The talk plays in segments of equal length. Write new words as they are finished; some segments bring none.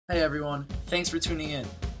Hey everyone, thanks for tuning in.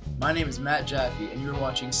 My name is Matt Jaffe and you're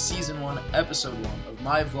watching Season 1, Episode 1 of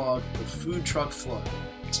my vlog, The Food Truck Flood,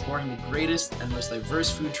 exploring the greatest and most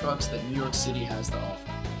diverse food trucks that New York City has to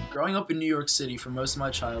offer. Growing up in New York City for most of my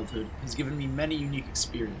childhood has given me many unique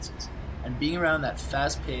experiences, and being around that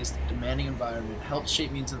fast-paced, demanding environment helped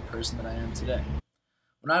shape me into the person that I am today.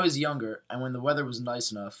 When I was younger, and when the weather was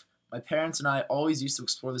nice enough, my parents and I always used to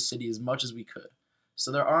explore the city as much as we could,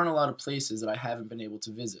 so there aren't a lot of places that I haven't been able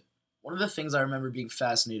to visit. One of the things I remember being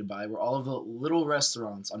fascinated by were all of the little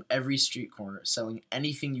restaurants on every street corner selling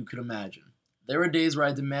anything you could imagine. There were days where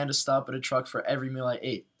I demand to stop at a truck for every meal I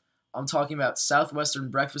ate. I'm talking about Southwestern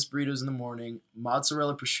breakfast burritos in the morning,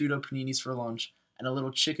 mozzarella prosciutto paninis for lunch, and a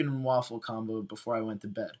little chicken and waffle combo before I went to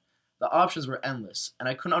bed. The options were endless, and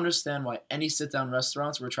I couldn't understand why any sit-down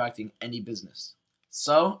restaurants were attracting any business.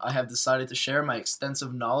 So, I have decided to share my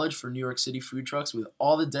extensive knowledge for New York City food trucks with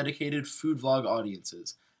all the dedicated food vlog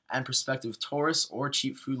audiences and prospective tourists or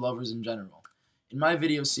cheap food lovers in general. In my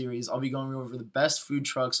video series, I'll be going over the best food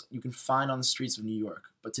trucks you can find on the streets of New York,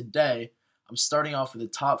 but today, I'm starting off with the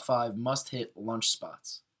top 5 must-hit lunch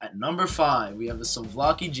spots. At number 5, we have the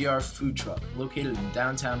Souvlaki GR food truck, located in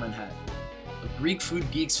downtown Manhattan. A Greek food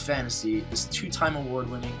geek's fantasy, this 2-time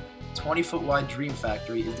award-winning, 20-foot wide dream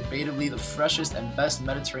factory is debatably the freshest and best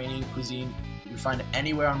Mediterranean cuisine you can find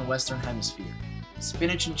anywhere on the Western Hemisphere.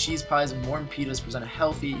 Spinach and cheese pies and warm pitas present a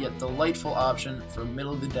healthy yet delightful option for a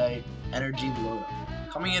middle-of-the-day energy load-up.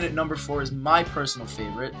 Coming in at number 4 is my personal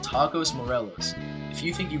favorite, Tacos Morelos. If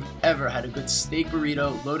you think you've ever had a good steak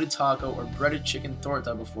burrito, loaded taco, or breaded chicken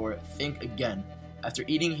torta before, think again. After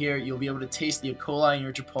eating here, you'll be able to taste the E. coli in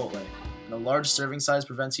your Chipotle, and a large serving size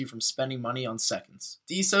prevents you from spending money on seconds.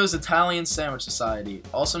 Diso's Italian Sandwich Society,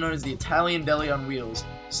 also known as the Italian Deli on Wheels,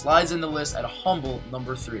 slides in the list at a humble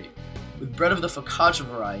number 3. With bread of the focaccia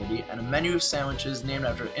variety and a menu of sandwiches named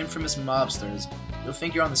after infamous mobsters, you'll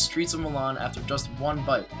think you're on the streets of Milan after just one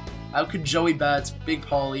bite. How could Joey Bats, Big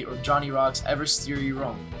Paulie, or Johnny Rocks ever steer you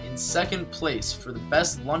wrong? In second place for the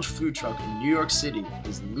best lunch food truck in New York City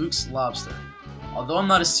is Luke's Lobster. Although I'm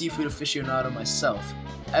not a seafood aficionado myself,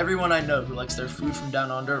 everyone I know who likes their food from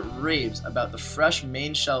down under raves about the fresh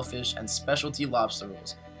Maine shellfish and specialty lobster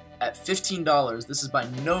rolls. At $15, this is by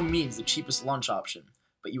no means the cheapest lunch option,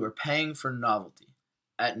 but you are paying for novelty.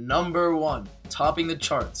 At number 1, topping the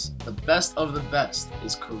charts, the best of the best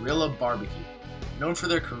is Korilla Barbecue. Known for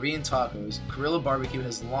their Korean tacos, Korilla Barbecue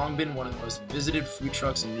has long been one of the most visited food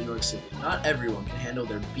trucks in New York City. Not everyone can handle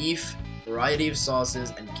their beef, variety of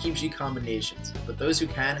sauces, and kimchi combinations, but those who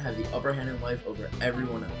can have the upper hand in life over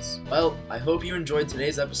everyone else. Well, I hope you enjoyed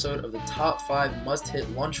today's episode of the top 5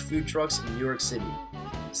 must-hit lunch food trucks in New York City.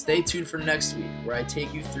 Stay tuned for next week, where I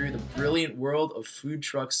take you through the brilliant world of food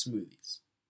truck smoothies.